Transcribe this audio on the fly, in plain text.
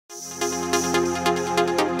All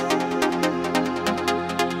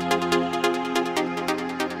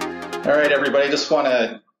right, everybody. Just want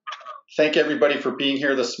to thank everybody for being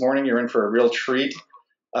here this morning. You're in for a real treat.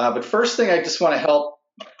 But first thing, I just want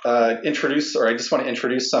to introduce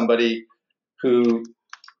somebody who,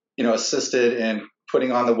 assisted in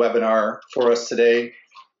putting on the webinar for us today.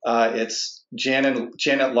 It's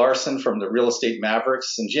Janet Larson from the Real Estate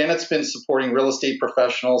Mavericks, and Janet's been supporting real estate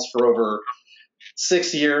professionals for over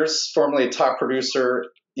 6 years. Formerly a top producer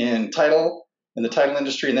in the title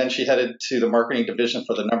industry, and then she headed to the marketing division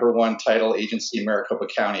for the #1 title agency in Maricopa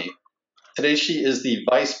County. Today, she is the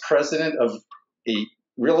vice president of the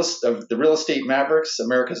Real Estate Mavericks,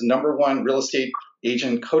 America's #1 real estate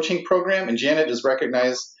agent coaching program. And Janet is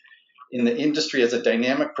recognized in the industry as a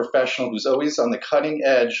dynamic professional who's always on the cutting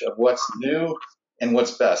edge of what's new and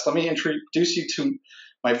what's best. Let me introduce you to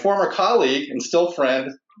my former colleague and still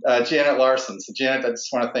friend, Janet Larson. So Janet, I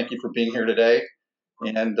just want to thank you for being here today.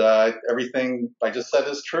 And everything I just said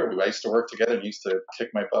is true. I used to work together and used to kick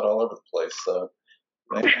my butt all over the place. So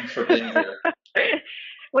thanks for being here.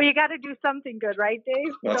 Well, you got to do something good, right,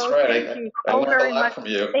 Dave? That's so right. Thank you I so learned very a lot much. from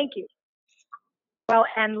you. Thank you. Well,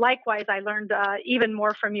 and likewise, I learned even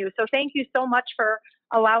more from you. So thank you so much for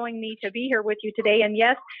allowing me to be here with you today. And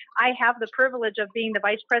yes, I have the privilege of being the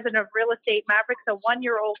vice president of Real Estate Mavericks, a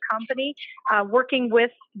one-year-old company, working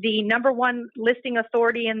with the #1 listing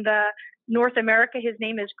authority in the North America. His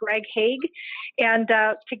name is Greg Haig. And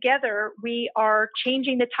together we are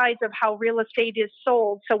changing the tides of how real estate is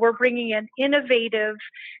sold. So we're bringing an innovative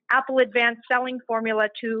Apple Advanced selling formula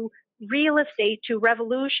to real estate to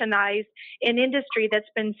revolutionize an industry that's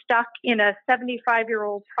been stuck in a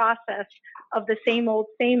 75-year-old process of the same old,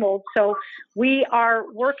 same old. So we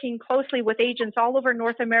are working closely with agents all over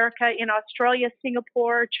North America, in Australia,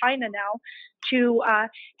 Singapore, China now, to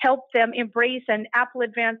help them embrace an Apple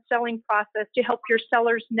Advanced selling process to help your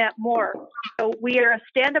sellers net more. So we are a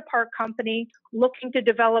stand-apart company looking to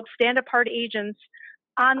develop stand-apart agents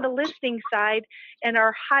on the listing side, and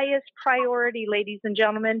our highest priority, ladies and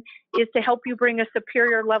gentlemen, is to help you bring a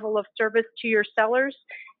superior level of service to your sellers.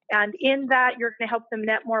 And in that, you're going to help them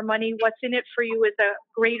net more money. What's in it for you is a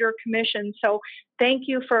greater commission. So thank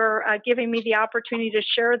you for giving me the opportunity to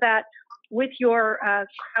share that with your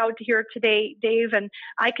crowd here today, Dave. And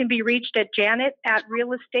I can be reached at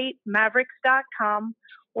janet@realestatemaverics.com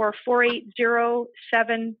or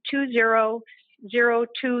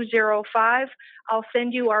 480-720-0205. I'll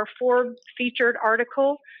send you our Forbes featured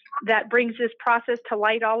article that brings this process to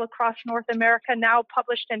light all across North America, now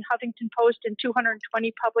published in Huffington Post in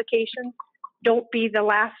 220 publications. Don't be the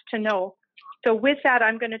last to know. So with that,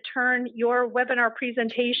 I'm going to turn your webinar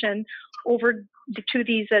presentation over to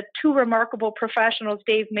these two remarkable professionals,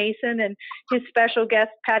 Dave Mason and his special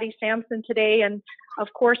guest, Patty Sampson, today. And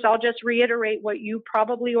of course, I'll just reiterate what you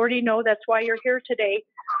probably already know. That's why you're here today.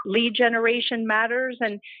 Lead generation matters,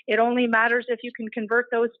 and it only matters if you can convert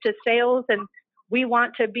those to sales. And we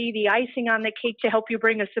want to be the icing on the cake to help you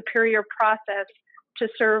bring a superior process to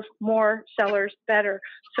serve more sellers better.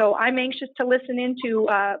 So I'm anxious to listen into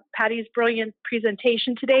Patty's brilliant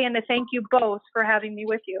presentation today, and to thank you both for having me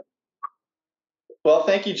with you. Well,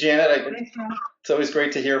 thank you, Janet. It's always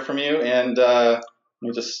great to hear from you. And let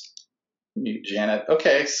me just mute Janet.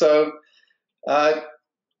 Okay, so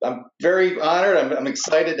I'm very honored. I'm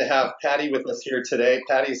excited to have Patty with us here today.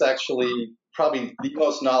 Patty's actually probably the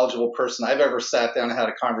most knowledgeable person I've ever sat down and had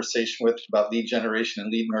a conversation with about lead generation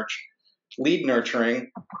and lead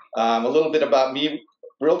nurturing. A little bit about me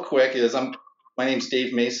real quick is my name's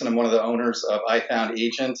Dave Mason. I'm one of the owners of I Found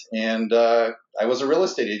Agent, and I was a real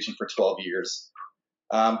estate agent for 12 years.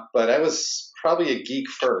 But I was probably a geek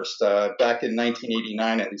first. Back in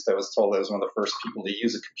 1989, at least I was told I was one of the first people to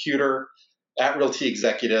use a computer at Realty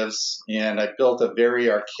Executives, and I built a very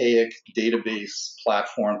archaic database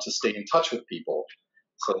platform to stay in touch with people.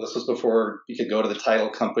 So this was before you could go to the title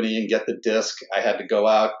company and get the disc. I had to go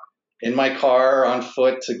out in my car on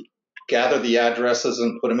foot to gather the addresses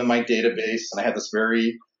and put them in my database, and I had this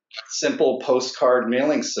very simple postcard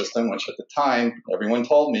mailing system, which at the time everyone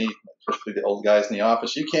told me, especially the old guys in the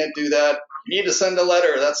office, you can't do that. You need to send a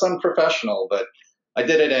letter. That's unprofessional. But I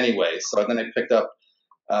did it anyway. So then I picked up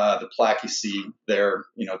the plaque you see there,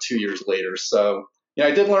 2 years later. So,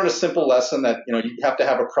 I did learn a simple lesson that, you have to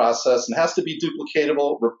have a process, and it has to be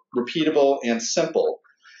duplicatable, repeatable, and simple.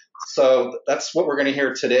 So that's what we're going to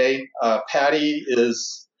hear today. Patty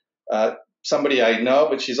is somebody I know,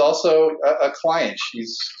 but she's also a client.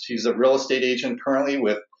 She's a real estate agent currently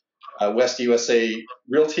with West USA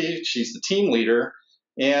Realty. She's the team leader.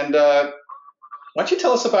 And why don't you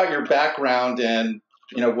tell us about your background and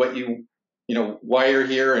what you why you're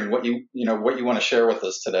here and what you want to share with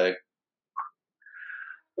us today.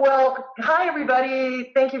 Well, hi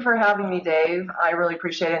everybody. Thank you for having me, Dave. I really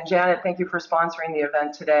appreciate it. And Janet, thank you for sponsoring the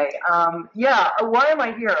event today. Why am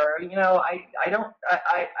I here?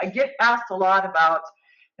 I get asked a lot about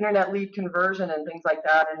internet lead conversion and things like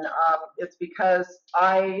that, and it's because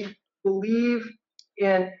I believe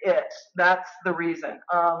in it. That's the reason.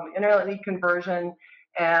 Internet lead conversion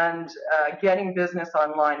and getting business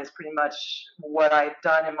online is pretty much what I've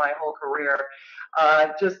done in my whole career.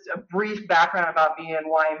 Just a brief background about me and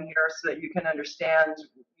why I'm here so that you can understand,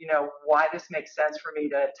 why this makes sense for me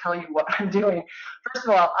to tell you what I'm doing. First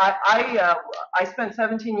of all, I spent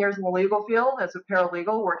 17 years in the legal field as a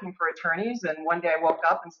paralegal working for attorneys, and one day I woke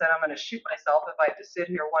up and said, I'm going to shoot myself if I have to sit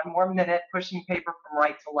here one more minute pushing paper from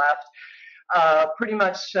right to left. Pretty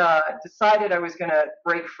much decided I was going to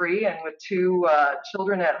break free, and with two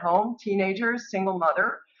children at home, teenagers, single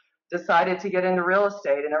mother, decided to get into real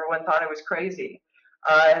estate, and everyone thought I was crazy.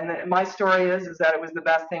 And my story is that it was the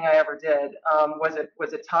best thing I ever did. Was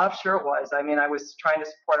it tough? Sure it was. I mean, I was trying to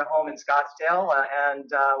support a home in Scottsdale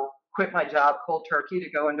and quit my job cold turkey to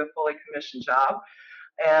go into a fully commissioned job.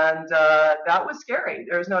 And that was scary.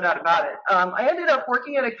 There's no doubt about it. I ended up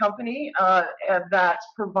working at a company that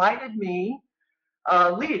provided me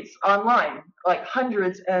leads online, like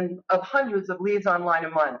hundreds of leads online a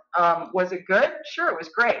month. Was it good? Sure, it was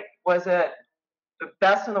great. Was it the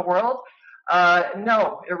best in the world?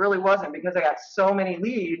 No, it really wasn't, because I got so many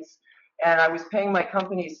leads and I was paying my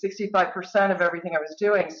company 65% of everything I was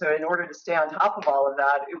doing. So in order to stay on top of all of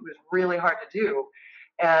that, it was really hard to do.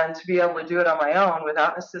 And to be able to do it on my own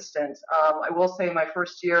without an assistant. I will say my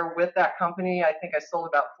first year with that company, I think I sold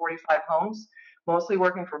about 45 homes, mostly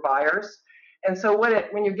working for buyers. And so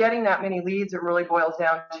when you're getting that many leads, it really boils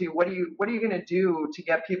down to what are you going to do to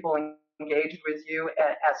get people engaged with you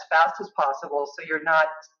as fast as possible, so you're not,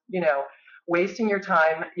 wasting your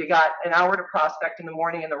time. You got an hour to prospect in the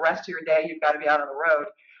morning, and the rest of your day you've got to be out on the road.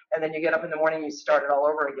 And then you get up in the morning, and you start it all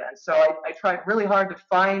over again. So I tried really hard to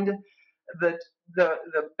find the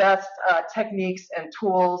best techniques and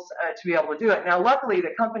tools to be able to do it. Now, luckily,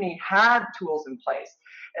 the company had tools in place,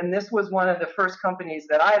 and this was one of the first companies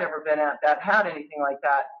that I had ever been at that had anything like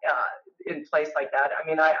that in place like that. I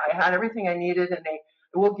mean, I had everything I needed, and they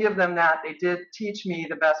will give them that. They did teach me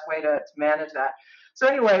the best way to manage that. So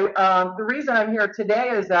anyway, the reason I'm here today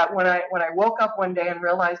is that when I woke up one day and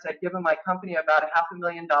realized I'd given my company about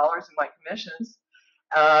 $500,000 in my commissions,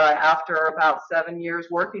 after about 7 years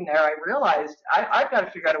working there, I realized I've got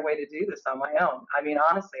to figure out a way to do this on my own. I mean,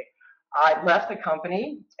 honestly, I left the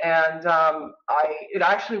company, and it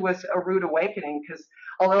actually was a rude awakening, because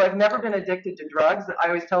although I've never been addicted to drugs, I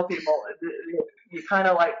always tell people you kind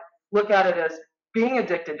of like look at it as being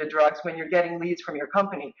addicted to drugs when you're getting leads from your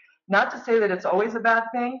company. Not to say that it's always a bad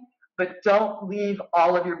thing, but don't leave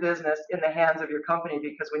all of your business in the hands of your company,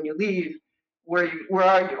 because when you leave, where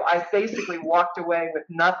are you? I basically walked away with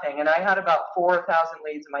nothing, and I had about 4,000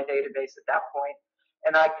 leads in my database at that point,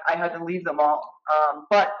 and I had to leave them all.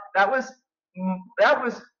 But that was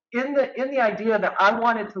in the idea that I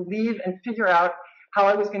wanted to leave and figure out how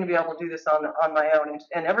I was going to be able to do this on my own.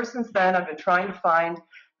 And ever since then, I've been trying to find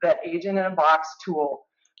that agent in a box tool,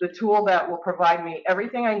 the tool that will provide me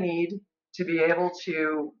everything I need to be able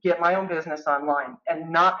to get my own business online and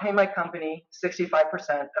not pay my company 65%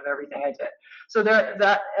 of everything I did. So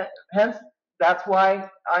hence, that's why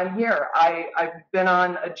I'm here. I've been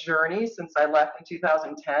on a journey since I left in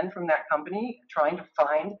 2010 from that company, trying to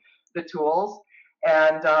find the tools,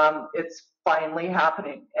 and it's finally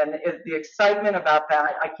happening. And the excitement about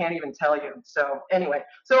that, I can't even tell you. So anyway,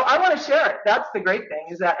 so I want to share it. That's the great thing,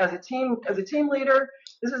 is that as a team leader,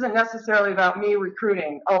 this isn't necessarily about me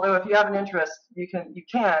recruiting, although if you have an interest, you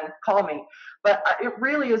can call me. But it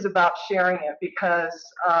really is about sharing it, because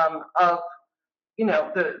of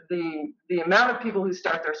the amount of people who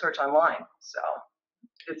start their search online. So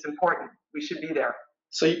it's important. We should be there.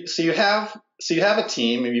 So you have a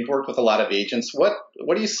team, and you've worked with a lot of agents. What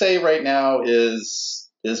do you say right now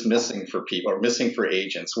is missing for people, or missing for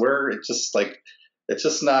agents? Where it's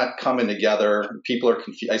just not coming together. People are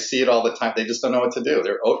confused. I see it all the time. They just don't know what to do.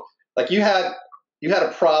 They're like you had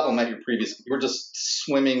a problem at your previous. You were just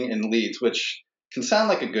swimming in leads, which can sound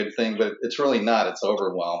like a good thing, but it's really not. It's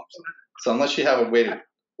overwhelmed. So unless you have a way to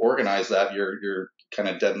organize that, you're kind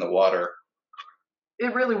of dead in the water.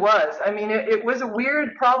 It really was. I mean, it was a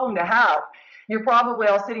weird problem to have. You're probably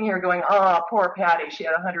all sitting here going, "Oh, poor Patty. She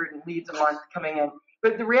had 100 leads a month coming in."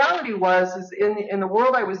 But the reality is in the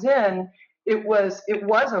world I was in, it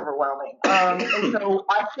was overwhelming. And so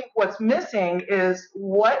I think what's missing is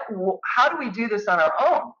how do we do this on our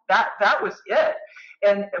own? That was it.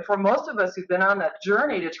 And for most of us who've been on that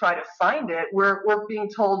journey to try to find it, we're being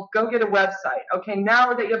told, go get a website. Okay,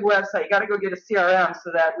 now that you have a website, you got to go get a CRM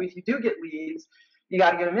so that if you do get leads, you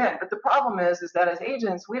got to get them in. But the problem is that as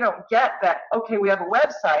agents, we don't get that, okay, we have a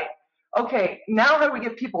website. Okay, now how do we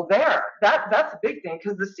get people there? That's a big thing,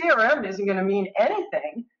 because the CRM isn't going to mean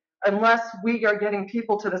anything unless we are getting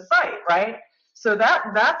people to the site, right? So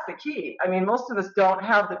that's the key. I mean, most of us don't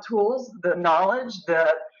have the tools, the knowledge,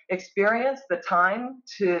 the experience, the time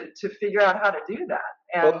to figure out how to do that.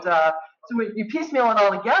 And so when you piecemeal it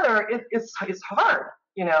all together, it's hard,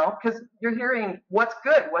 because you're hearing what's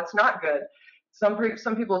good, what's not good.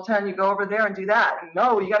 Some people tell you go over there and do that. And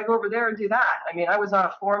no, you got to go over there and do that. I mean, I was on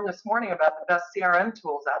a forum this morning about the best CRM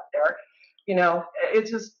tools out there. It's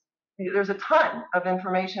just, there's a ton of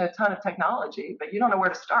information, a ton of technology, but you don't know where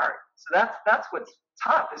to start. So that's what's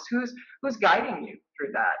tough, is who's guiding you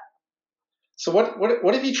through that. So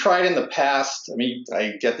what have you tried in the past? I mean,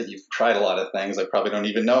 I get that you've tried a lot of things. I probably don't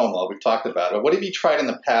even know them all. We've talked about it. What have you tried in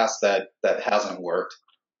the past that hasn't worked?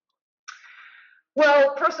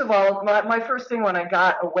 Well, first of all, my first thing when I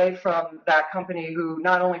got away from that company, who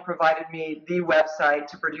not only provided me the website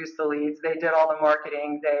to produce the leads, they did all the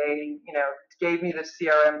marketing, they, gave me the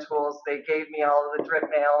CRM tools, they gave me all of the drip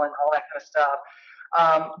mail and all that kind of stuff.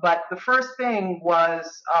 But the first thing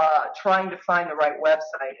was trying to find the right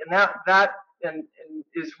website, and that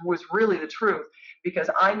was really the truth, because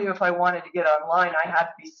I knew if I wanted to get online, I had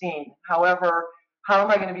to be seen. However, how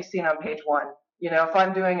am I going to be seen on page one? If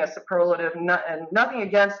I'm doing a superlative, and nothing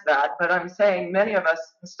against that, but I'm saying many of us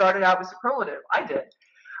started out with superlative. I did.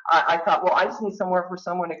 I thought, well, I just need somewhere for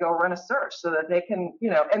someone to go run a search so that they can,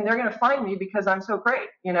 and they're going to find me because I'm so great,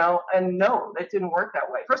 and no, that didn't work that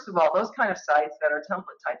way. First of all, those kind of sites that are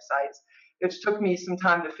template type sites, which took me some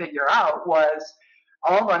time to figure out, was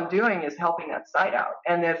all I'm doing is helping that site out.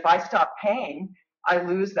 And if I stop paying, I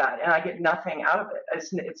lose that and I get nothing out of it.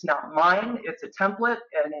 It's not mine, it's a template,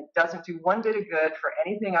 and it doesn't do one bit of good for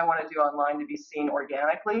anything I want to do online to be seen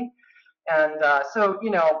organically. And so,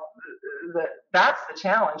 that's the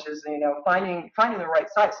challenge, is, finding the right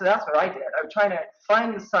site. So that's what I did. I'm trying to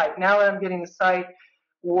find the site. Now that I'm getting the site,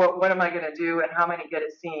 what am I going to do and how am I going to get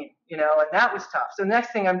it seen? And that was tough. So the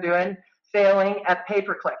next thing I'm doing, failing at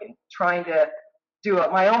pay-per-clicking, trying to do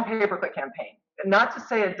my own pay-per-click campaign. Not to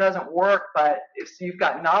say it doesn't work, but if you've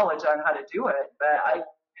got knowledge on how to do it, but I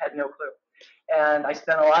had no clue. And I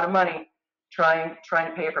spent a lot of money trying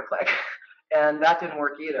to pay-per-click, and that didn't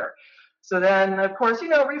work either. So then, of course,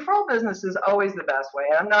 referral business is always the best way.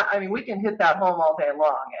 We can hit that home all day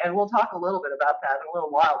long, and we'll talk a little bit about that in a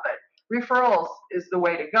little while, but referrals is the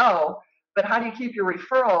way to go. But how do you keep your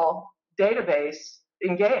referral database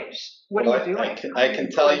engaged? What are you doing? I can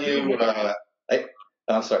tell you,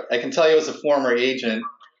 I'm sorry. I can tell you as a former agent,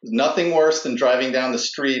 nothing worse than driving down the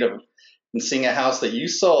street and seeing a house that you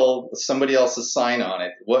sold with somebody else's sign on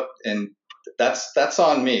it. And that's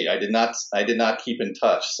on me. I did not keep in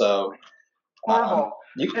touch. So horrible.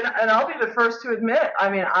 And I'll be the first to admit.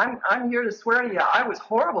 I'm here to swear to you. I was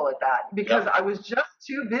horrible at that, because I was just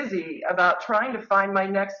too busy about trying to find my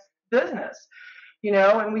next business.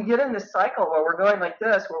 And we get in this cycle where we're going like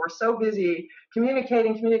this, where we're so busy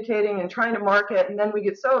communicating and trying to market, and then we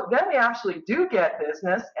actually do get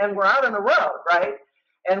business, and we're out on the road, right?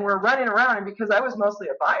 And we're running around, and because I was mostly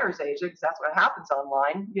a buyer's agent, because that's what happens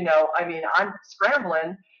online, I'm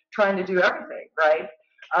scrambling, trying to do everything, right?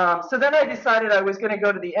 So then I decided I was going to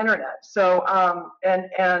go to the internet. So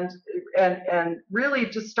and really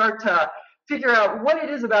just start to figure out what it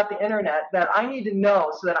is about the internet that I need to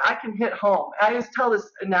know so that I can hit home. I always tell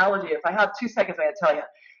this analogy. If I have 2 seconds, I'm going to tell you.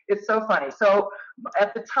 It's so funny. So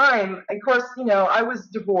at the time, of course, I was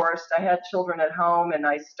divorced. I had children at home, and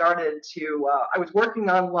I started to, I was working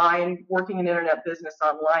online, working in internet business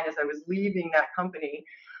online as I was leaving that company.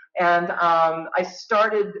 And I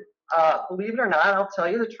started, believe it or not, I'll tell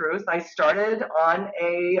you the truth, I started on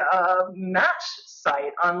a match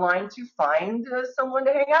site online to find someone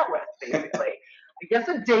to hang out with, basically. I guess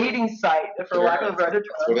a dating site, for lack of a better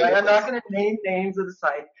term. Right? I'm not going to name names of the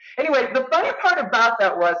site. Anyway, the funny part about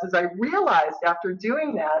that was I realized after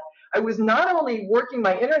doing that, I was not only working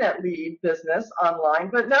my internet lead business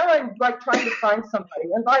online, but now I'm like trying to find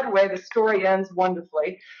somebody. And by the way, the story ends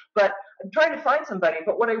wonderfully, but I'm trying to find somebody.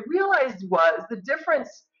 But what I realized was the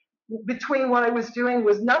difference between what I was doing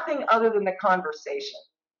was nothing other than the conversation.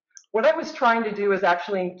 What I was trying to do is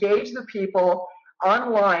actually engage the people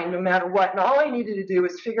online no matter what, and all I needed to do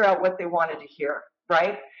was figure out what they wanted to hear,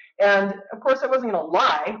 right? And of course, I wasn't going to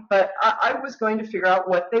lie, but I was going to figure out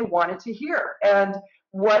what they wanted to hear and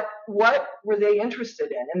what were they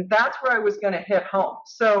interested in, and that's where I was going to hit home.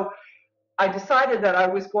 So I decided that I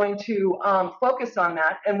was going to focus on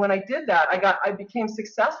that, and when I did that, I became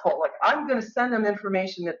successful. Like, I'm going to send them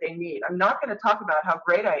information that they need. I'm not going to talk about how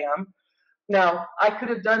great I am. Now, I could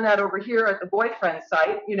have done that over here at the boyfriend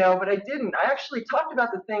site, but I didn't. I actually talked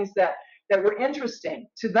about the things that were interesting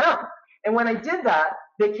to them. And when I did that,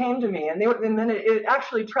 they came to me, and then it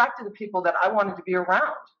actually attracted the people that I wanted to be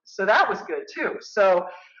around. So that was good too.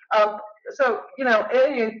 Um,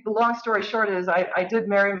 the long story short is I did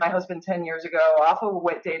marry my husband 10 years ago off of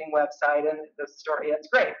a dating website, and the story ends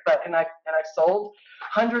great. And I've sold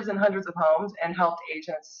hundreds and hundreds of homes and helped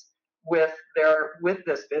agents with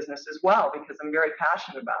this business as well, because I'm very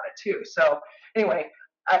passionate about it too. So anyway,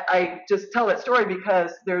 I just tell that story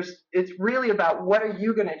because it's really about what are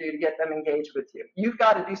you going to do to get them engaged with you. You've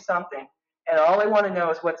got to do something, and all I want to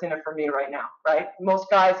know is what's in it for me right now, right? Most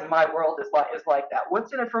guys in my world is like that.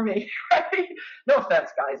 What's in it for me, right? No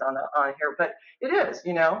offense, guys, on here, but it is,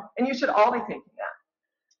 and you should all be thinking that.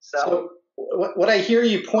 So what I hear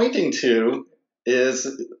you pointing to is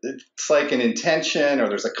it's like an intention, or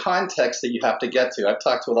there's a context that you have to get to. I've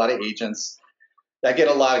talked to a lot of agents. I get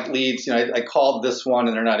a lot of leads. I called this one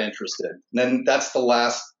and they're not interested. And then that's the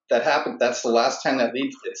last time that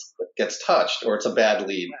lead gets touched, or it's a bad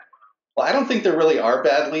lead. Well, I don't think there really are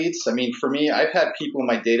bad leads. I mean, for me, I've had people in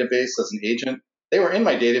my database as an agent. They were in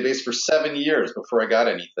my database for 7 years before I got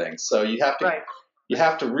anything. So you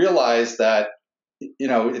have to realize that,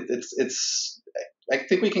 it's I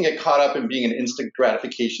think we can get caught up in being an instant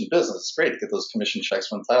gratification business. It's great to get those commission checks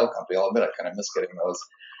from the title company. I'll admit I kind of miss getting those.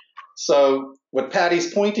 So what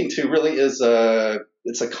Patty's pointing to really is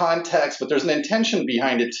it's a context, but there's an intention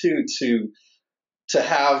behind it too, to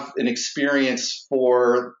have an experience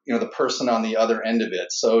for the person on the other end of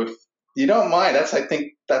it. So if you don't mind, I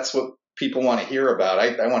think that's what people want to hear about.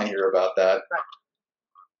 I want to hear about that.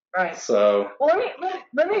 Right. So, well,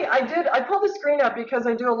 I pulled the screen up because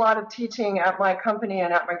I do a lot of teaching at my company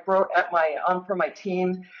and for my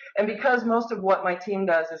team, and because most of what my team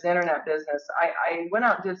does is internet business, I went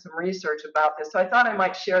out and did some research about this. So I thought I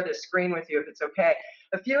might share this screen with you if it's okay.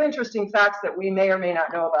 A few interesting facts that we may or may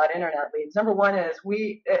not know about internet leads. Number one is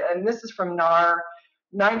and this is from NAR,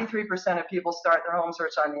 93% of people start their home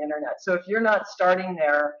search on the internet. So if you're not starting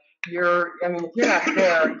there, if you're not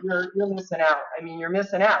there, you're missing out. You're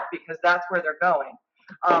missing out because that's where they're going.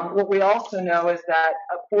 What we also know is that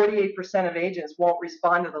 48% of agents won't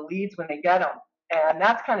respond to the leads when they get them, and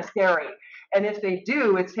that's kind of scary. And if they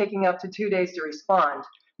do, it's taking up to 2 days to respond.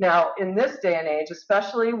 Now, in this day and age,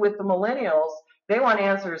 especially with the millennials, they want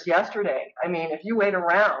answers yesterday. If you wait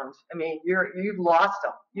around, you've lost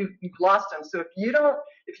them. You've lost them. So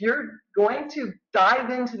if you're going to dive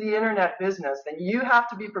into the internet business, then you have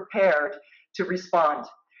to be prepared to respond.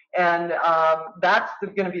 And that's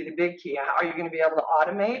going to be the big key. Are you going to be able to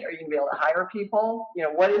automate? Are you going to be able to hire people?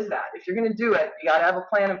 What is that? If you're going to do it, you got to have a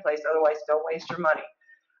plan in place. Otherwise, don't waste your money.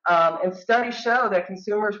 And studies show that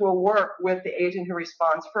consumers will work with the agent who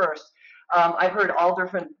responds first. I've heard all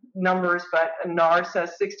different numbers, but NAR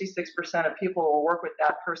says 66% of people will work with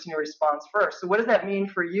that person who responds first. So what does that mean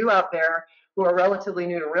for you out there who are relatively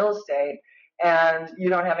new to real estate and you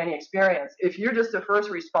don't have any experience? If you're just a first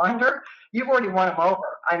responder, you've already won them over.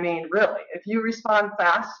 Really, if you respond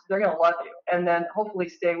fast, they're going to love you and then hopefully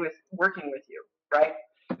stay working with you, right?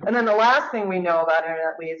 And then the last thing we know about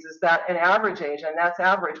internet leads is that an average agent, that's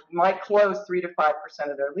average, might close 3 to 5%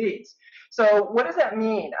 of their leads. So what does that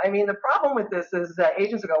mean? The problem with this is that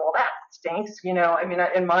agents will go, well, that stinks.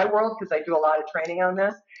 In my world, because I do a lot of training on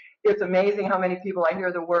this, it's amazing how many people I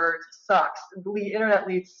hear the word sucks. Internet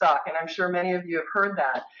leads suck, and I'm sure many of you have heard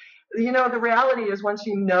that. The reality is once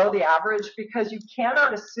you know the average, because you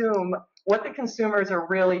cannot assume what the consumers are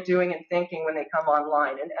really doing and thinking when they come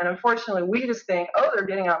online. And unfortunately, we just think, oh, they're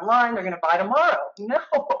getting online, they're going to buy tomorrow. No,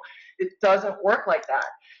 it doesn't work like that.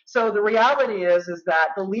 So the reality is that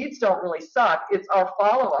the leads don't really suck. It's our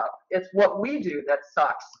follow-up. It's what we do that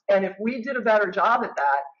sucks. And if we did a better job at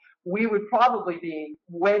that, we would probably be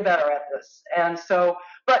way better at this. And so,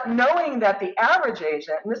 but knowing that the average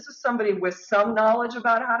agent, and this is somebody with some knowledge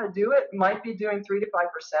about how to do it, might be doing 3 to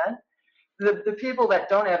 5%. The people that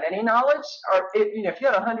don't have any knowledge are, if you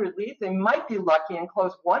had 100 leads, they might be lucky and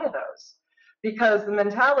close one of those. Because the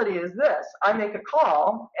mentality is this: I make a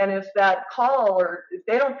call, and if that call, or if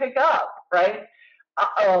they don't pick up, right?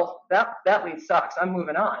 Oh, that lead sucks. I'm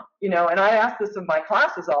moving on. And I ask this of my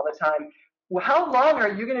classes all the time. how long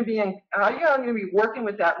are you going to be how are you going to be working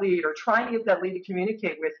with that lead or trying to get that lead to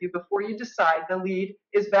communicate with you before you decide the lead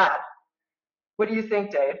is bad? What do you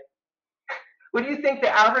think, Dave? What do you think the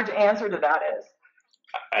average answer to that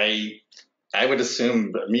is? I would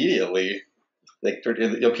assume immediately. Like,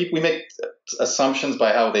 people, we make assumptions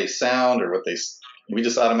by how they sound or we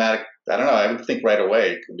just automatic. I don't know. I would think right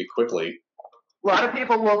away. It could be quickly. A lot of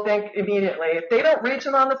people will think immediately. If they don't reach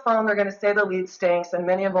them on the phone, they're going to say the lead stinks, and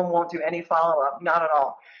many of them won't do any follow-up, not at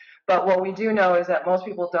all. But what we do know is that most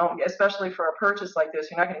people don't, especially for a purchase like this,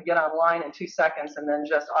 you're not going to get online in 2 seconds and then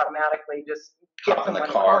just automatically just get Hop in the someone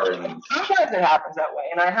to car call you. and Sometimes it happens that way,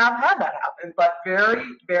 and I have had that happen, but very,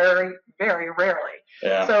 very, very rarely.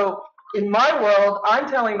 yeah. So in my world, I'm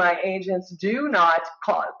telling my agents, do not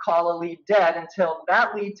call a lead dead until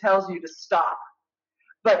that lead tells you to stop.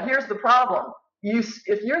 But here's the problem.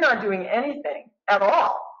 If you're not doing anything at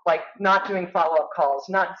all, like not doing follow-up calls,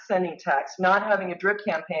 not sending texts, not having a drip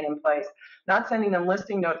campaign in place, not sending them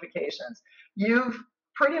listing notifications, you've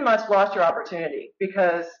pretty much lost your opportunity,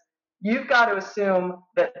 because you've got to assume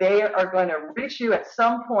that they are going to reach you at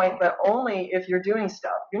some point, but only if you're doing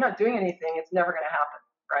stuff. If you're not doing anything, it's never going to happen,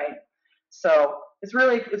 right? So it's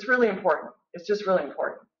really important. It's just really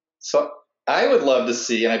important. So I would love to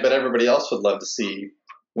see, and I bet everybody else would love to see,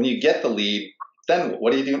 when you get the lead, then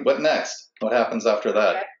what do you do? What next? What happens after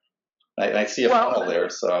that? Okay. I see a funnel there,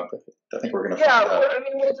 so I think we're going to find out. Yeah, I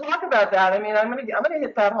mean, we'll talk about that. I mean, I'm gonna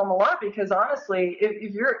hit that home a lot, because honestly,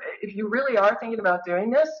 if you really are thinking about doing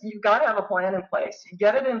this, you've got to have a plan in place. You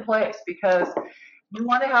get it in place, because you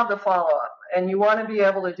want to have the follow-up, and you want to be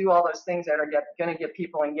able to do all those things that are going to get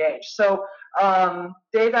people engaged. So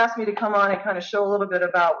Dave asked me to come on and kind of show a little bit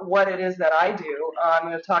about what it is that I do. I'm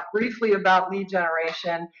going to talk briefly about lead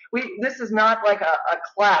generation. This is not like a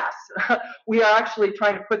class. We are actually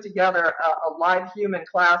trying to put together a live human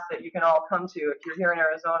class that you can all come to if you're here in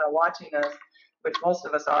Arizona watching this, which most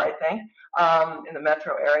of us are, I think, in the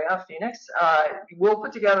metro area, Phoenix. We'll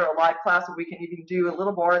put together a live class so we can even do a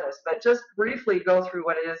little more of this, but just briefly go through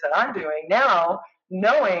what it is that I'm doing now,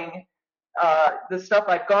 knowing the stuff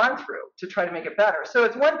I've gone through to try to make it better. So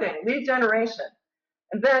it's one thing, lead generation.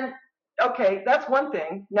 And then, okay, that's one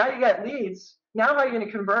thing. Now you got leads. Now how are you going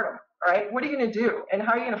to convert them? All right, what are you going to do? And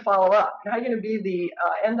how are you going to follow up? And how are you going to be the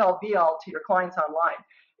end-all be-all to your clients online?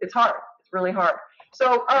 It's hard. It's really hard.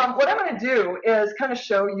 So what I'm going to do is kind of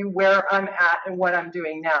show you where I'm at and what I'm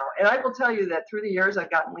doing now. And I will tell you that through the years, I've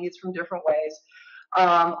gotten leads from different ways.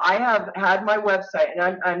 I have had my website,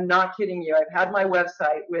 and I'm not kidding you. I've had my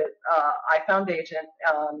website with iFoundation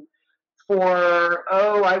for,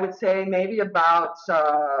 I would say maybe about,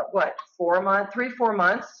 4 months, 3-4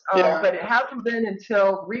 months. Yeah. But it hasn't been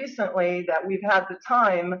until recently that we've had the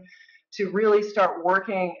time to really start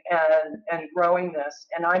working and growing this.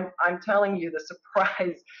 And I'm telling you the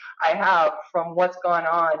surprise I have from what's gone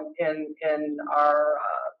on in our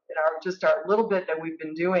just our little bit that we've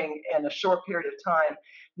been doing in a short period of time,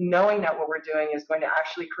 knowing that what we're doing is going to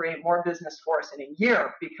actually create more business for us in a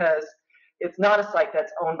year, because it's not a site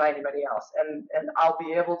that's owned by anybody else. And I'll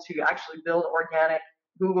be able to actually build organic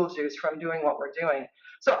Google juice from doing what we're doing.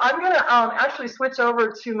 So I'm going to actually switch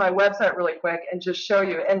over to my website really quick and just show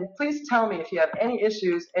you. And please tell me if you have any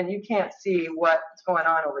issues and you can't see what's going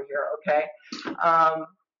on over here, okay?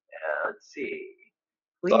 Let's see.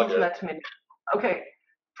 Please let me. Okay.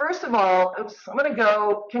 First of all, I'm going to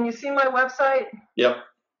go. Can you see my website? Yep.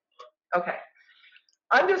 Okay.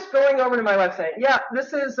 I'm just going over to my website. Yeah,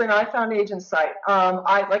 this is an iFoundation site.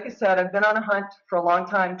 Like I said, I've been on a hunt for a long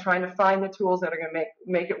time trying to find the tools that are going to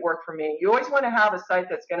make it work for me. You always want to have a site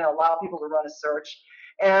that's going to allow people to run a search.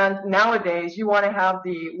 And nowadays, you want to have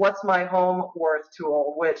the What's My Home Worth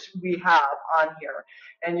tool, which we have on here.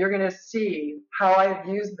 And you're going to see how I've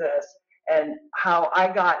used this and how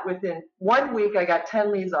I got, within 1 week, I got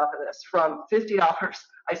 10 leads off of this from $50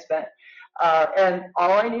 I spent. And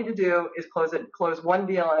all I need to do is close one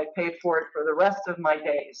deal, and I paid for it for the rest of my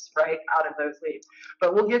days, right, out of those leads.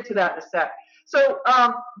 But we'll get to that in a sec. So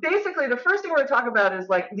basically, the first thing we're going to talk about is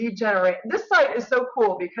like lead generation. This site is so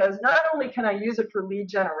cool because not only can I use it for lead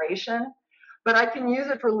generation, but I can use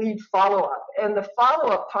it for lead follow-up. And the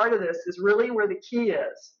follow-up part of this is really where the key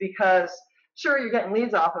is, because sure, you're getting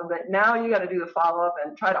leads off of it. Now you got to do the follow-up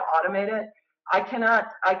and try to automate it. I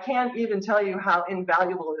can't even tell you how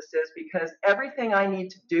invaluable this is, because everything I need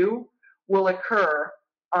to do will occur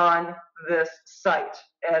on this site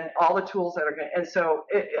and all the tools that are going to, and so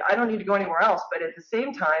I don't need to go anywhere else, but at the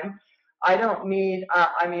same time, I don't need,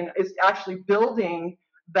 it's actually building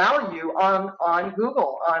value on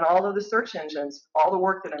Google, on all of the search engines, all the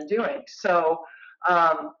work that I'm doing. So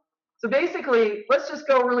So basically, let's just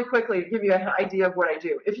go really quickly to give you an idea of what I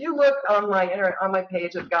do. If you look on my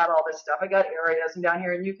page, I've got all this stuff. I got areas and down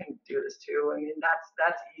here, and you can do this too. I mean,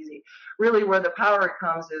 that's easy. Really, where the power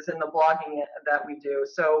comes is in the blogging that we do.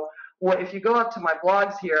 So if you go up to my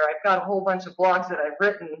blogs here, I've got a whole bunch of blogs that I've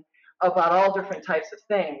written about all different types of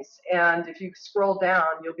things. And if you scroll down,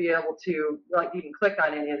 you'll be able to, like, you can click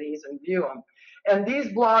on any of these and view them. And these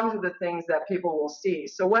blogs are the things that people will see.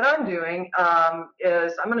 So what I'm doing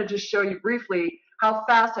is I'm going to just show you briefly how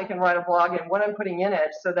fast I can write a blog and what I'm putting in it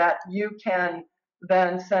so that you can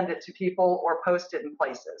then send it to people or post it in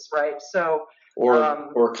places, right? So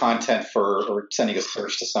or content or sending a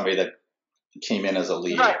search to somebody that came in as a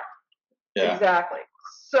lead. Right. Yeah. Exactly.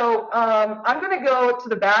 So I'm going to go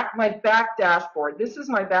to my back dashboard. This is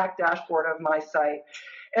my back dashboard of my site.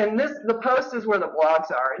 And the post is where the blogs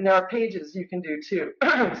are. And there are pages you can do too.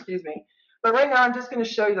 Excuse me. But right now I'm just going to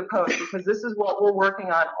show you the post because this is what we're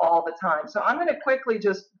working on all the time. So I'm going to quickly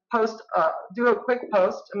just do a quick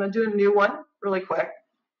post. I'm going to do a new one really quick.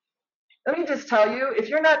 Let me just tell you, if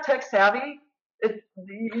you're not tech savvy,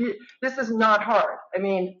 this is not hard. I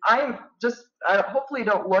mean, I hopefully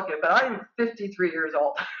don't look it, but I'm 53 years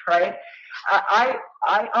old, right? I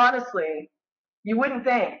honestly, you wouldn't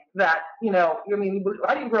think that, I mean,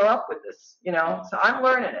 I didn't grow up with this, so I'm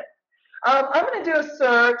learning it. I'm going to do a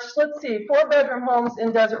search. Let's see, 4-bedroom homes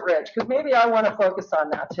in Desert Ridge, because maybe I want to focus on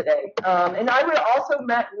that today. And I would also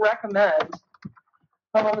recommend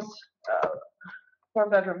homes,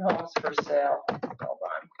 4-bedroom homes for sale. Hold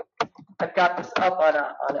on. I've got this up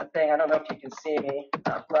on a thing. I don't know if you can see me,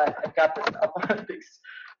 but I've got this up on a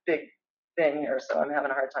big thing here, so I'm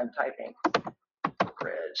having a hard time typing.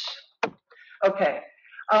 Bridge. Okay.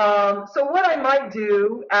 So what I might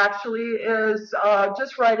do actually is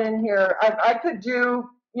just write in here. I could do,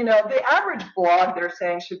 the average blog they're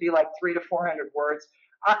saying should be like 300 to 400 words.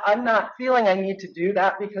 I'm not feeling I need to do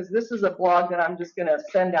that because this is a blog that I'm just going to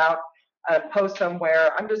send out. Post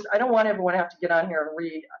somewhere. I don't want everyone to have to get on here and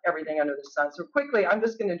read everything under the sun. So quickly, I'm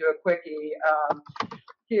just going to do a quickie.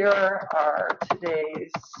 Here are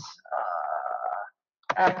today's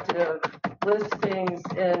active listings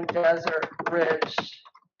in Desert Ridge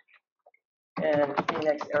in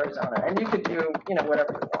Phoenix, Arizona. And you could do,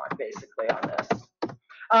 whatever you want, basically, on this.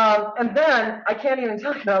 And then, I can't even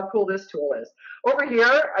tell you how cool this tool is. Over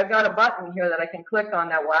here, I've got a button here that I can click on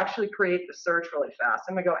that will actually create the search really fast.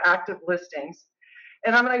 I'm going to go active listings.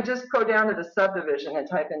 And I'm going to just go down to the subdivision and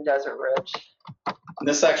type in Desert Ridge.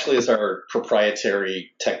 This actually is our proprietary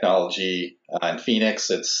technology in Phoenix.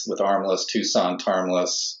 It's with Armless, Tucson,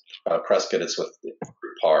 Tarmless, Prescott, it's with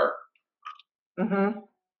PAR. Mm-hmm.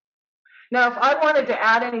 Now, if I wanted to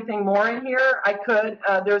add anything more in here, I could.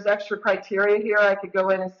 There's extra criteria here. I could go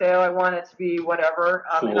in and say, oh, I want it to be whatever.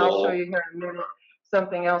 Cool. And I'll show you here in a minute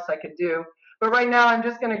something else I could do. But right now, I'm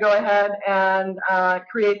just going to go ahead and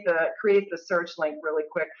create the search link really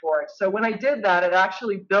quick for it. So when I did that, it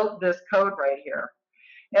actually built this code right here.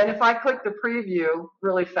 And if I click the preview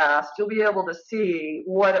really fast, you'll be able to see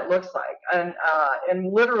what it looks like.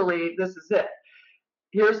 And literally, this is it.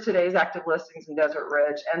 Here's today's active listings in Desert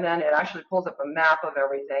Ridge, and then it actually pulls up a map of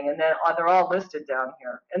everything, and then they're all listed down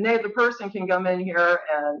here. And the person can come in here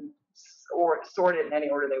and sort it in any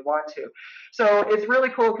order they want to. So it's really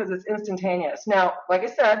cool because it's instantaneous. Now, like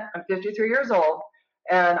I said, I'm 53 years old,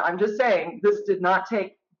 and I'm just saying this did not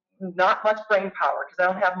take not much brain power because I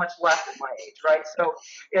don't have much left at my age, right? So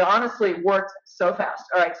it honestly worked so fast.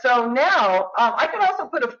 All right, so now I could also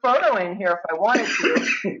put a photo in here if I wanted to.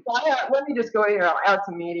 So let me just go here. I'll add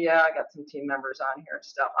some media. I got some team members on here and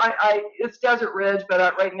stuff. It's Desert Ridge,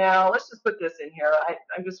 but right now let's just put this in here.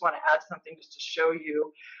 I just want to add something just to show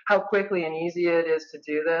you how quickly and easy it is to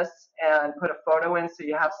do this and put a photo in so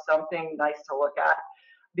you have something nice to look at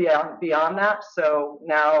beyond that. So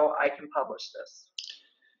now I can publish this.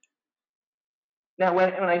 Now,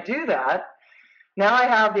 when I do that, now I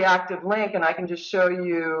have the active link, and I can just show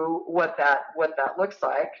you what that looks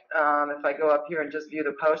like. If I go up here and just view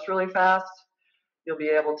the post really fast, you'll be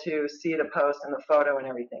able to see the post and the photo and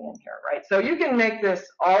everything in here, right? So you can make this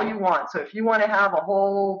all you want. So if you want to have a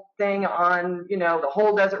whole thing on, the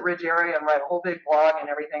whole Desert Ridge area and write a whole big blog and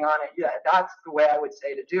everything on it, yeah, that's the way I would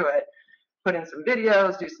say to do it. Put in some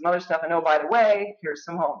videos, do some other stuff, and oh, by the way, here's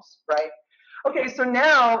some homes, right? Okay, so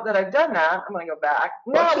now that I've done that, I'm going to go back.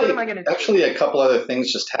 Now, what am I going to do? Actually, a couple other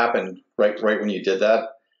things just happened right when you did that.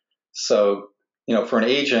 So, for an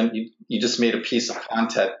agent, you just made a piece of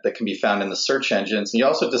content that can be found in the search engines. And you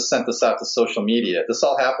also just sent this out to social media. This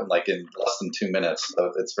all happened like in less than 2 minutes.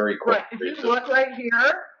 So it's very quick. Right. If you look right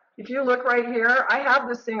here, if you look right here, I have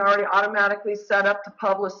this thing already automatically set up to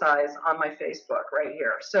publicize on my Facebook right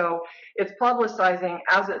here. So it's publicizing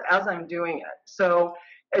as I'm doing it. So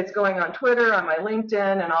it's going on Twitter, on my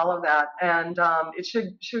LinkedIn, and all of that, and it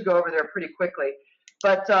should go over there pretty quickly.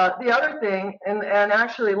 But the other thing, and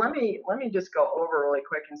actually, let me just go over really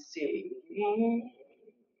quick and see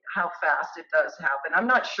how fast it does happen. I'm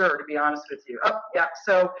not sure, to be honest with you. Oh, yeah,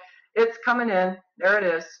 so it's coming in. There it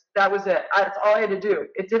is. That was it. That's all I had to do.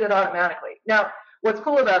 It did it automatically. Now, what's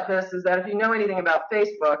cool about this is that if you know anything about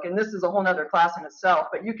Facebook, and this is a whole nother class in itself,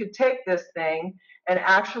 but you could take this thing and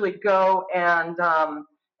actually go and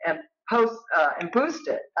post and boost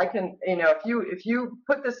it. I can, if you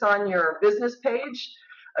put this on your business page,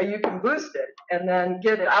 you can boost it and then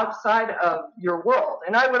get it outside of your world.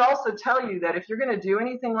 And I would also tell you that if you're going to do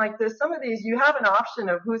anything like this, some of these, you have an option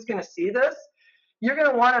of who's going to see this. You're going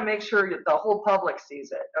to want to make sure the whole public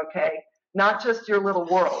sees it, okay? Not just your little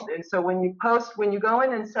world. And so when you post, when you go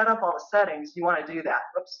in and set up all the settings, you want to do that.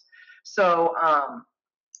 Oops. So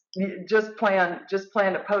you just plan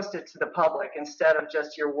to post it to the public instead of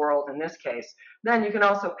just your world in this case. Then you can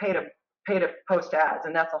also pay to post ads,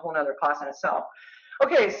 and that's a whole other class in itself.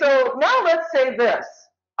 Okay, so now let's say this.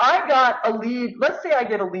 I got a lead. Let's say I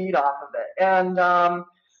get a lead off of it, and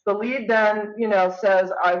the lead then,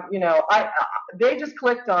 says they just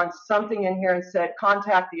clicked on something in here and said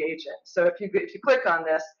contact the agent. So if you click on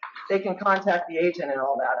this, they can contact the agent and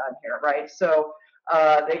all that on here, right? So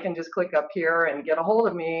they can just click up here and get a hold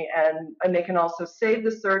of me, and they can also save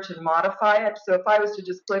the search and modify it. So if I was to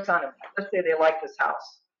just click on it, let's say they like this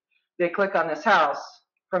house. They click on this house.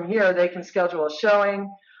 From here, they can schedule a showing.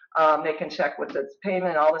 They can check with its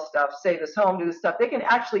payment, all this stuff, save this home, do this stuff. They can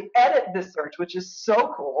actually edit this search, which is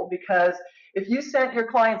so cool, because if you sent your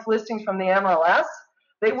clients listings from the MLS,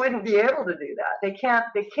 they wouldn't be able to do that. They can't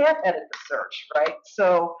edit the search, right?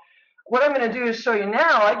 So what I'm going to do is show you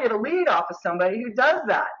now. I get a lead off of somebody who does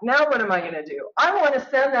that. Now what am I going to do? I want to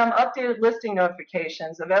send them updated listing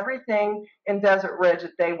notifications of everything in Desert Ridge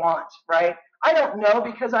that they want, right? I don't know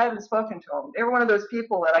because I haven't spoken to them. They were one of those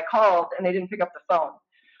people that I called and they didn't pick up the phone.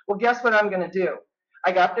 Well, guess what I'm going to do?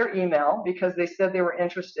 I got their email because they said they were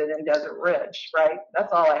interested in Desert Ridge, right?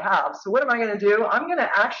 That's all I have. So what am I going to do? I'm going to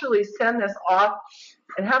actually send this off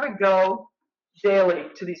and have it go daily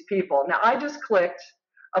to these people. Now, I just clicked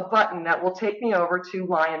a button that will take me over to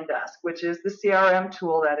Lion Desk, which is the CRM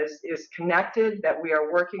tool that is connected, that we are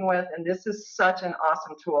working with, and this is such an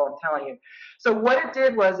awesome tool, I'm telling you. So what it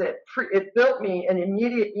did was it built me an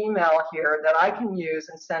immediate email here that I can use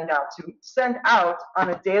and send out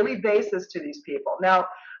on a daily basis to these people. Now,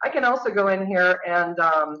 I can also go in here and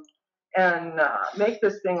make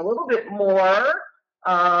this thing a little bit more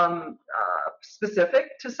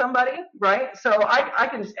specific to somebody, right? So I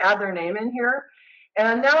can just add their name in here.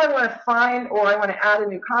 And now I want to find, or I want to add a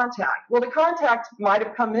new contact. Well, the contact might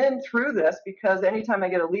have come in through this because anytime I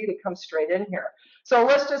get a lead, it comes straight in here. So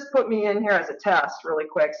let's just put me in here as a test really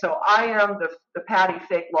quick. So I am the Patty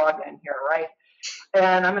fake login here, right?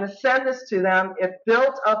 And I'm going to send this to them. It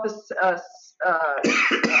built up a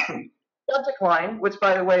subject line, which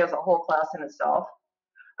by the way is a whole class in itself.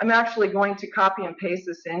 I'm actually going to copy and paste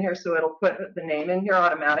this in here so it'll put the name in here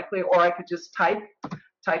automatically, or I could just type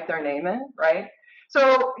their name in, right?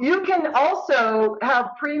 So you can also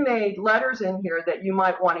have pre-made letters in here that you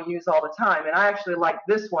might want to use all the time. And I actually like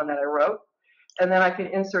this one that I wrote. And then I can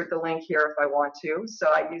insert the link here if I want to. So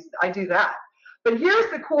I do that. But here's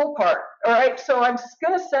the cool part. All right, so I'm just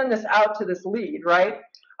going to send this out to this lead, right?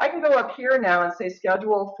 I can go up here now and say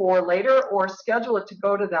schedule for later, or schedule it to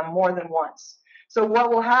go to them more than once. So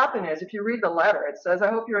what will happen is, if you read the letter, it says, I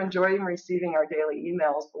hope you're enjoying receiving our daily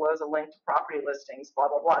emails. Below is a link to property listings, blah,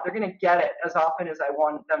 blah, blah. They're going to get it as often as I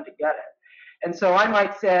want them to get it. And so I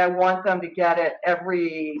might say I want them to get it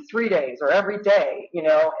every 3 days or every day,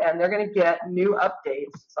 and they're going to get new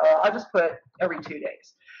updates. So I'll just put every 2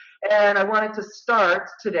 days. And I want it to start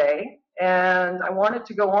today, and I want it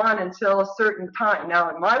to go on until a certain time. Now,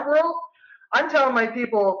 in my world, I'm telling my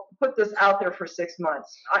people, put this out there for 6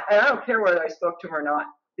 months. I don't care whether I spoke to them or not,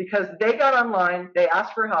 because they got online, they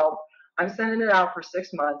asked for help. I'm sending it out for 6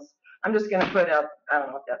 months. I'm just going to put up, I don't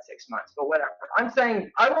know if that's 6 months, but whatever. I'm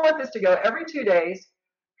saying I want this to go every 2 days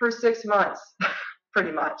for 6 months,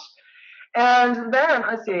 pretty much. And then,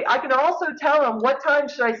 let's see, I can also tell them what time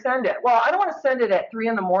should I send it. Well, I don't want to send it at 3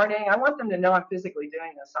 in the morning. I want them to know I'm physically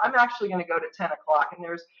doing this. So I'm actually going to go to 10 o'clock, and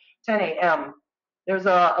there's 10 a.m. There's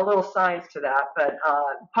a little science to that, but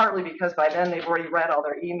partly because by then they've already read all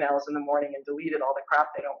their emails in the morning and deleted all the crap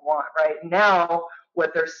they don't want, right? Now,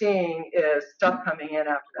 what they're seeing is stuff coming in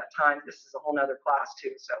after that time. This is a whole nother class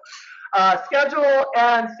too. So schedule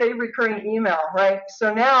and save recurring email, right?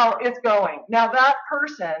 So now it's going. Now that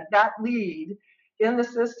person, that lead in the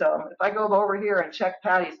system, if I go over here and check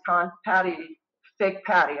fake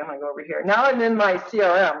Patty, I'm gonna go over here. Now I'm in my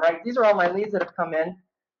CRM, right? These are all my leads that have come in,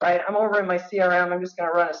 right? I'm over in my CRM. I'm just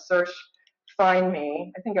gonna run a search, find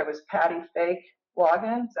me. I think I was Patty Fake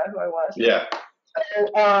Login. Is that who I was? Yeah.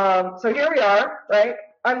 So here we are, right?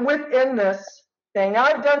 I'm within this thing. Now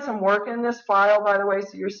I've done some work in this file, by the way, so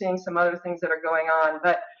you're seeing some other things that are going on.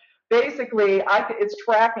 But basically, it's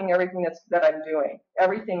tracking everything that I'm doing.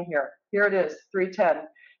 Everything here. Here it is, 3:10.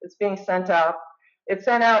 It's being sent out. It's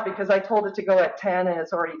sent out because I told it to go at 10, and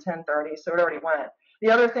it's already 10:30, so it already went.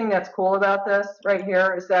 The other thing that's cool about this right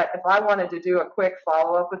here is that if I wanted to do a quick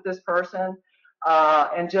follow-up with this person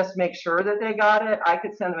and just make sure that they got it, I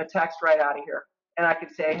could send them a text right out of here. And I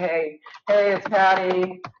could say, hey, it's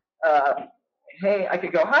Patty. Hey, I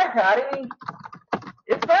could go, hi, Patty.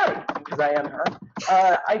 It's Patty, because I am her.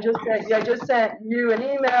 I just sent you an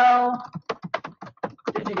email.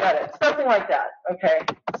 Did you get it? Something like that. Okay.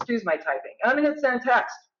 Excuse my typing. I'm going to send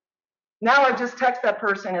text. Now I just text that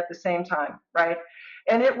person at the same time, right?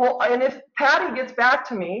 And it will. And if Patty gets back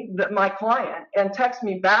to me, my client, and texts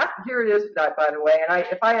me back, here it is, by the way. And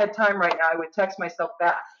if I had time right now, I would text myself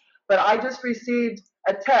back. But I just received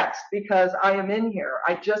a text because I am in here.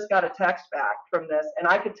 I just got a text back from this, and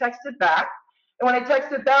I could text it back. And when I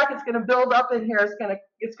text it back, it's going to build up in here.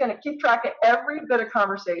 It's going to keep track of every bit of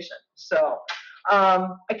conversation. So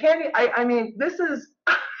I mean, this is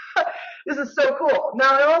this is so cool.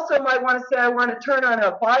 Now I also might want to say I want to turn on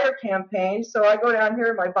a buyer campaign. So I go down here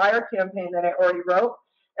to my buyer campaign that I already wrote,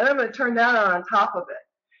 and I'm going to turn that on top of it,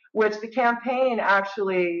 which the campaign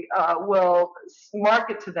actually will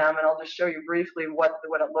market to them, and I'll just show you briefly what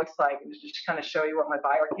it looks like, and just kind of show you what my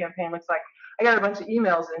buyer campaign looks like. I got a bunch of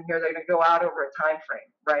emails in here that are going to go out over a time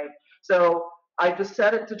frame, right? So I just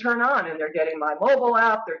set it to turn on, and they're getting my mobile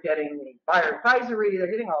app, they're getting the buyer advisory,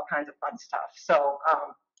 they're getting all kinds of fun stuff. So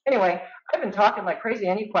anyway, I've been talking like crazy.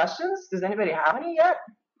 Any questions? Does anybody have any yet?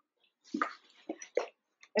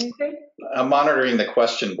 Anything? I'm monitoring the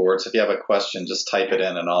question board, so if you have a question, just type it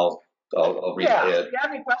in and I'll relay it. If you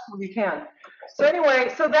have any questions, you can. So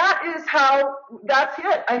anyway, so that's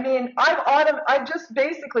it. I mean, I've just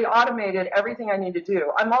basically automated everything I need to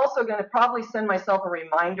do. I'm also going to probably send myself a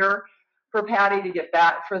reminder for Patty to get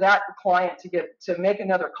back, for that client to make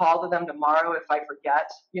another call to them tomorrow if I forget,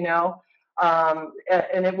 you know,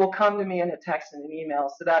 and it will come to me in a text and an email.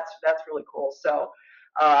 So that's really cool. So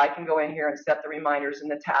I can go in here and set the reminders and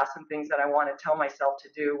the tasks and things that I want to tell myself to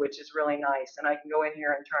do, which is really nice. And I can go in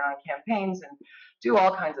here and turn on campaigns and do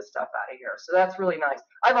all kinds of stuff out of here. So that's really nice.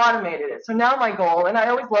 I've automated it. So now my goal, and I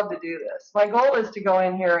always love to do this, my goal is to go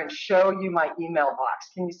in here and show you my email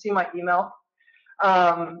box. Can you see my email?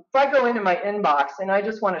 If I go into my inbox, and I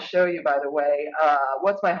just want to show you, by the way,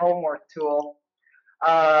 what's my homework tool?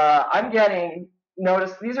 I'm getting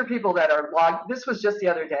notice. These are people that are logged. This was just the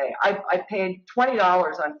other day. I paid $20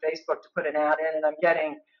 on Facebook to put an ad in, and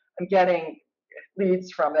I'm getting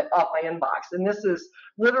leads from it off my inbox. And this is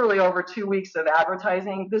literally over 2 weeks of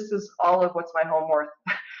advertising. This is all of what's my homework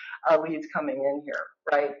leads coming in here,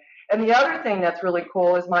 right? And the other thing that's really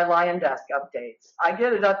cool is my Lion Desk updates. I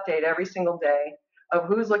get an update every single day of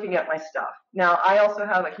who's looking at my stuff. Now, I also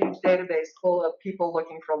have a huge database full of people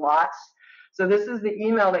looking for lots. So this is the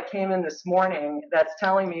email that came in this morning that's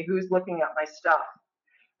telling me who's looking at my stuff.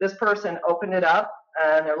 This person opened it up,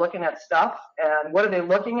 and they're looking at stuff. And what are they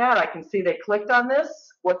looking at? I can see they clicked on this.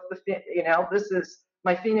 What's this is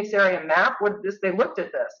my Phoenix area map. They looked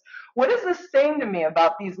at this. What is this saying to me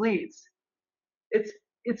about these leads?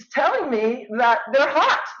 It's telling me that they're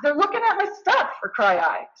hot. They're looking at my stuff, for cry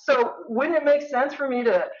eye. So wouldn't it make sense for me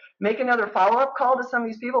to make another follow-up call to some of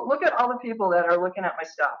these people? Look at all the people that are looking at my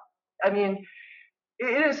stuff. I mean,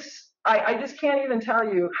 it is, I just can't even tell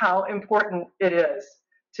you how important it is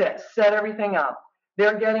to set everything up.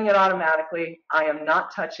 They're getting it automatically. I am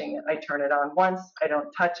not touching it. I turn it on once. I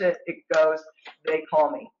don't touch it. It goes. They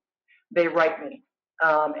call me. They write me.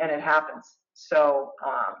 And it happens. So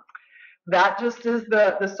that just is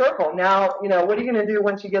the circle. Now, you know, what are you going to do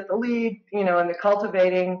once you get the lead, you know, and the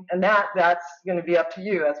cultivating, and that's going to be up to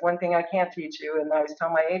you. That's one thing I can't teach you, and I always tell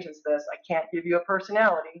my agents this: I can't give you a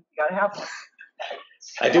personality. You got to have one.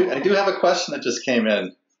 So, I do have a question that just came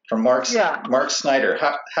in from Mark Snyder.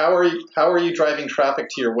 How are you driving traffic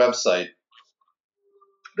to your website?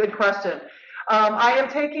 Good question. I am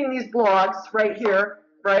taking these blogs right here,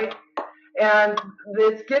 right? And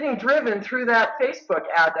it's getting driven through that Facebook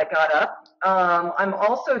ad that got up. I'm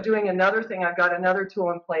also doing another thing. I've got another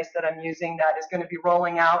tool in place that I'm using that is going to be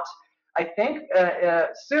rolling out, I think,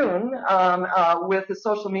 soon with a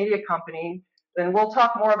social media company. And we'll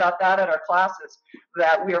talk more about that at our classes,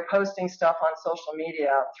 that we are posting stuff on social media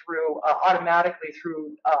through automatically.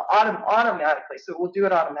 So we'll do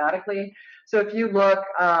it automatically. So if you look,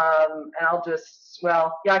 and I'll just,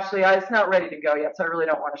 well, actually, it's not ready to go yet, so I really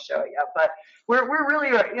don't want to show it yet. But we're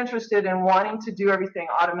really interested in wanting to do everything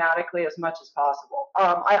automatically as much as possible.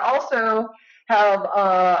 I also have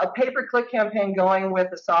a pay-per-click campaign going with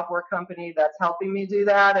a software company that's helping me do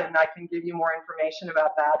that, and I can give you more information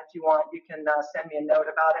about that if you want. You can send me a note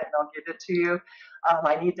about it, and I'll give it to you.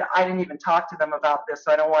 I didn't even talk to them about this,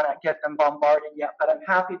 so I don't want to get them bombarded yet, but I'm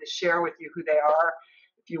happy to share with you who they are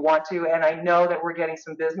if you want to, and I know that we're getting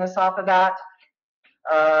some business off of that.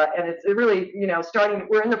 And it's really,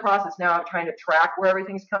 we're in the process now of trying to track where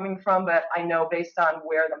everything's coming from, but I know based on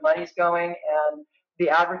where the money's going and the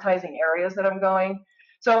advertising areas that I'm going.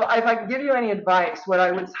 So if I can give you any advice, what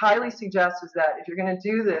I would highly suggest is that if you're going to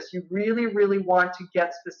do this, you really, really want to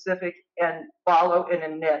get specific and follow in a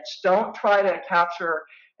niche. Don't try to capture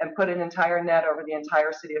and put an entire net over the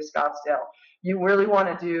entire city of Scottsdale. You really want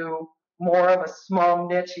to do more of a small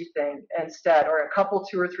niche-y thing instead, or a couple,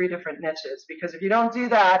 2 or 3 different niches. Because if you don't do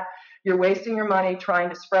that, you're wasting your money trying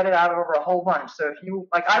to spread it out over a whole bunch. So if you,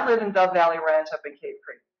 like I live in Dove Valley Ranch up in Cave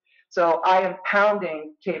Creek. So I am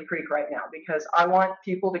pounding Cave Creek right now because I want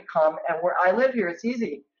people to come, and where I live here, it's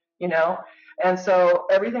easy, And so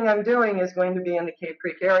everything I'm doing is going to be in the Cave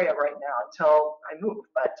Creek area right now until I move.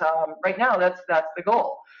 But right now, that's the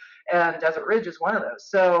goal. And Desert Ridge is one of those.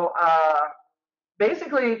 So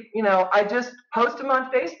basically, I just post them on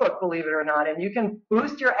Facebook, believe it or not, and you can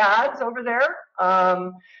boost your ads over there.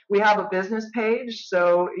 We have a business page,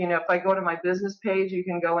 so, if I go to my business page, you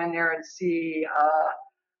can go in there and see,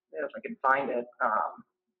 if I can find it.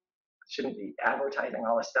 Shouldn't be advertising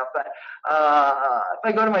all this stuff, but if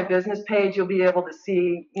I go to my business page, you'll be able to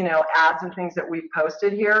see, ads and things that we've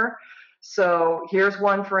posted here. So here's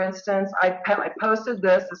one, for instance. I posted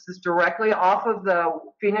this. This is directly off of the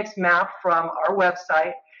Phoenix map from our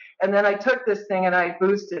website. And then I took this thing and I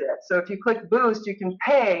boosted it. So if you click boost, you can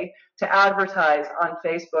pay to advertise on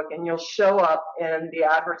Facebook, and you'll show up in the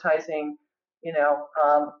advertising,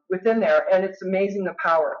 within there. And it's amazing the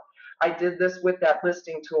power. I did this with that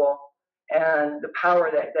listing tool, and the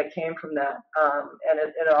power that came from that. And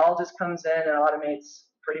it all just comes in and automates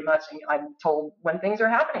pretty much, and I'm told when things are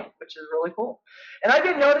happening, which is really cool. And I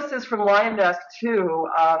get notices from Lion Desk too.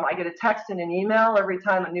 I get a text and an email every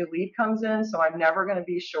time a new lead comes in, so I'm never going to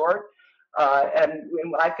be short. And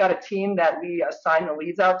I've got a team that we assign the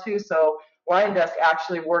leads out to, so Lion Desk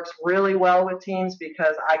actually works really well with teams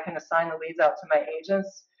because I can assign the leads out to my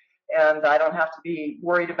agents, and I don't have to be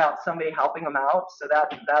worried about somebody helping them out, so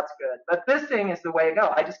that's good. But this thing is the way to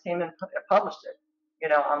go. I just came and published it,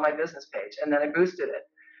 on my business page, and then I boosted it.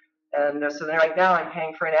 And so then right now I'm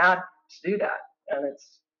paying for an ad to do that, and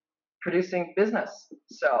it's producing business.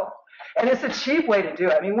 So, and it's a cheap way to do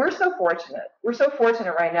it. I mean, we're so fortunate. We're so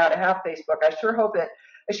fortunate right now to have Facebook. I sure hope it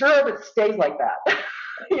stays like that.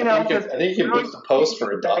 I think you can boost a post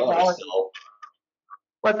for $1 still.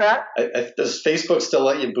 What's that? Does Facebook still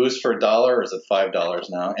let you boost for $1, or is it $5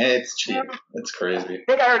 now? And it's cheap. It's crazy.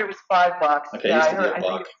 I think I heard it was $5. Okay, it used to be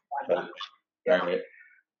 $1. But, yeah. All right.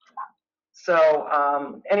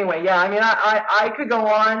 So anyway, yeah, I mean, I could go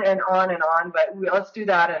on and on, but let's do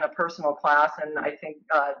that in a personal class. And I think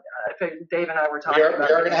Dave and I were talking about.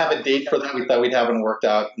 We are going to have a date for that. We thought we haven't worked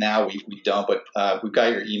out now. We don't, but we've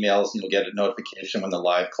got your emails, and you'll get a notification when the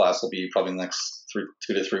live class will be probably in the next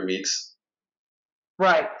 2 to 3 weeks.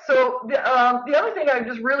 Right. So the other thing, I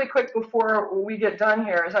just really quick before we get done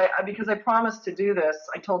here is because I promised to do this,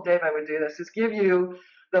 I told Dave I would do this, is give you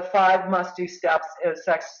the 5 must-do steps of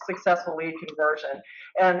successful lead conversion.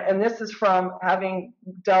 And this is from having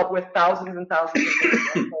dealt with thousands and thousands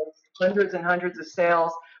of leads, hundreds and hundreds of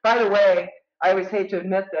sales. By the way, I always hate to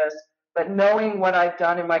admit this, but knowing what I've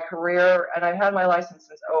done in my career, and I've had my license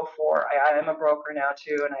since 2004. I am a broker now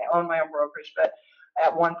too, and I own my own brokerage, but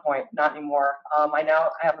at one point, not anymore. I now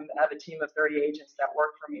have a team of 30 agents that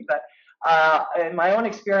work for me, but in my own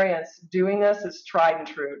experience, doing this is tried and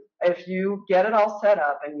true. If you get it all set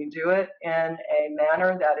up and you do it in a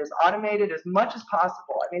manner that is automated as much as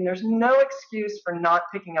possible, I mean, there's no excuse for not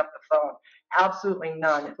picking up the phone. Absolutely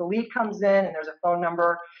none. If a lead comes in and there's a phone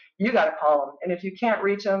number, you got to call them. And if you can't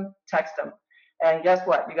reach them, text them. And guess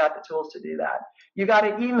what? You got the tools to do that. You got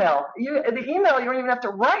to email. The email you don't even have to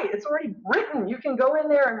write. It's already written. You can go in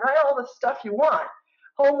there and write all the stuff you want.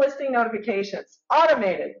 home listing notifications,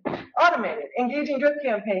 automated, engaging drip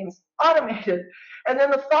campaigns, automated. And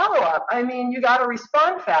then the follow-up, I mean, you got to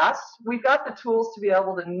respond fast. We've got the tools to be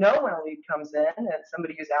able to know when a lead comes in and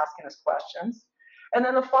somebody who's asking us questions. And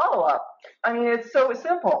then the follow-up, I mean, it's so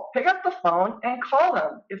simple. Pick up the phone and call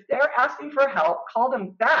them. If they're asking for help, call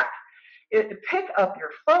them back. Pick up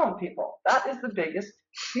your phone, people. That is the biggest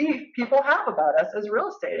beef people have about us as real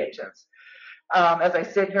estate agents. As I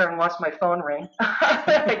sit here and watch my phone ring,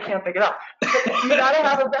 I can't pick it up. But you got to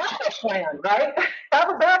have a backup plan, right? Have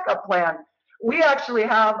a backup plan. We actually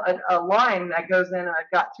have a line that goes in, and I've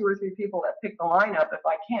got 2 or 3 people that pick the line up if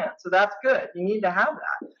I can't. So that's good. You need to have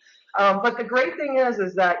that. But the great thing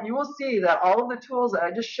is that you will see that all of the tools that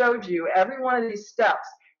I just showed you, every one of these steps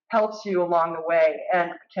helps you along the way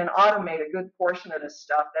and can automate a good portion of this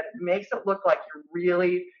stuff that it makes it look like you're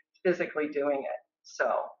really physically doing it. So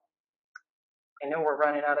I know we're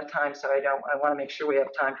running out of time, so I want to make sure we have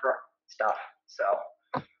time for stuff. So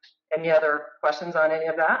any other questions on any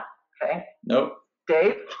of that? Okay. Nope.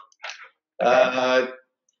 Dave? Okay.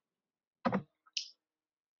 All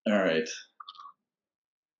right.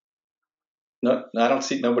 No, I don't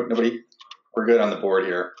see nobody. We're good on the board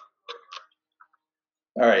here.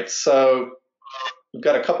 All right, so we've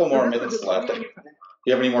got a couple more minutes left. Do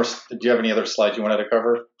you have any other slides you wanted to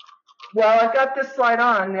cover? Well, I've got this slide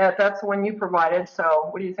on. That's the one you provided. So,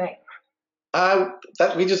 what do you think?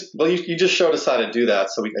 You just showed us how to do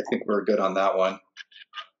that, so I think we're good on that one.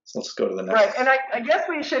 So let's go to the next. Right, and I guess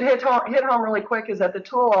we should hit home really quick is that the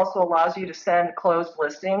tool also allows you to send closed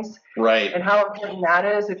listings. Right. And how important that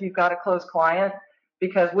is if you've got a closed client,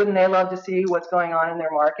 because wouldn't they love to see what's going on in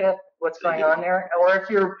their market, what's going on there? Or if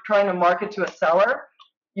you're trying to market to a seller,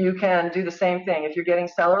 you can do the same thing. If you're getting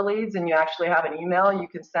seller leads and you actually have an email, you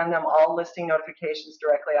can send them all listing notifications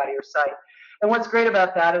directly out of your site. And what's great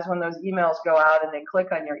about that is when those emails go out and they click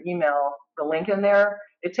on your email, the link in there,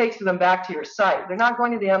 it takes them back to your site. They're not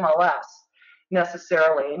going to the MLS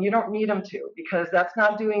necessarily, and you don't need them to, because that's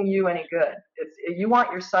not doing you any good. You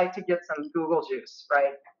want your site to get some Google juice,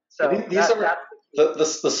 right? So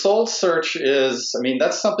the sold search is, I mean,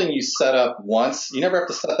 that's something you set up once. You never have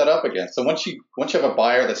to set that up again. So once you have a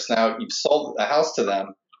buyer that's now, you've sold a house to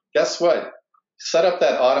them, guess what? Set up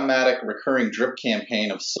that automatic recurring drip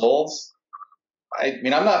campaign of solds. I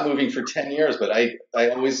mean, I'm not moving for 10 years, but I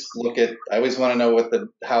always want to know what the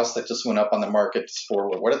house that just went up on the market is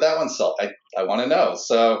for. Where did that one sell? I want to know.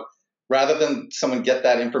 So rather than someone get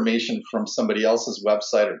that information from somebody else's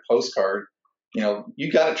website or postcard,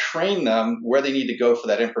 you got to train them where they need to go for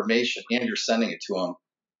that information, and you're sending it to them.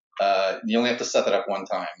 You only have to set that up one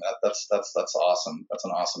time. That's awesome. That's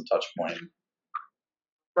an awesome touch point.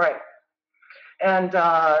 Right. And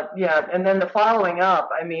and then the following up,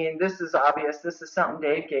 I mean, this is obvious. This is something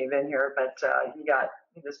Dave gave in here, but you got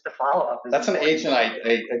just the follow up. That's an agent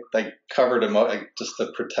I covered just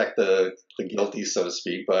to protect the guilty, so to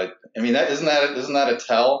speak. But I mean, isn't that a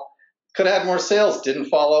tell? Could have had more sales, didn't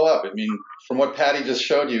follow up. I mean, from what Patty just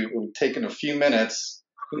showed you, it would take a few minutes.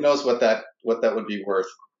 Who knows what that would be worth?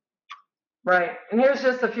 Right. And here's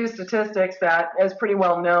just a few statistics that is pretty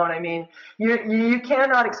well known. I mean, you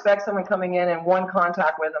cannot expect someone coming in and one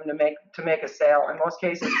contact with them to make a sale. In most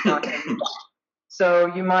cases, it's not going to be that. So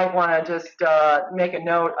you might want to just make a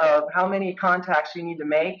note of how many contacts you need to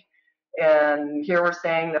make. And here we're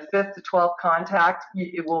saying the 5th to 12th contact,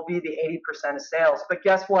 it will be the 80% of sales. But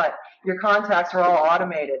guess what? Your contacts are all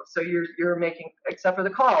automated. So you're making, except for the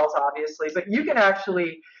calls, obviously, but you can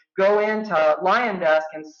actually go into LionDesk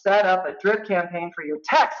and set up a drip campaign for your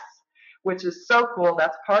texts, which is so cool.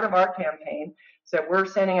 That's part of our campaign. So we're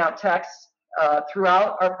sending out texts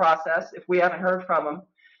throughout our process if we haven't heard from them.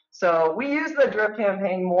 So we use the drip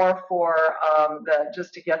campaign more for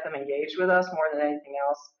just to get them engaged with us more than anything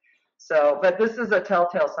else. So, but this is a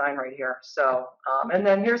telltale sign right here. So, and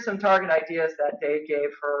then here's some target ideas that Dave gave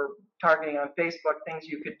for targeting on Facebook, things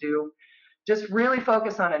you could do. Just really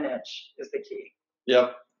focus on a niche is the key.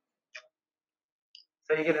 Yep.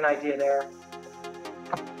 So you get an idea there.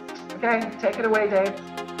 Okay, take it away, Dave.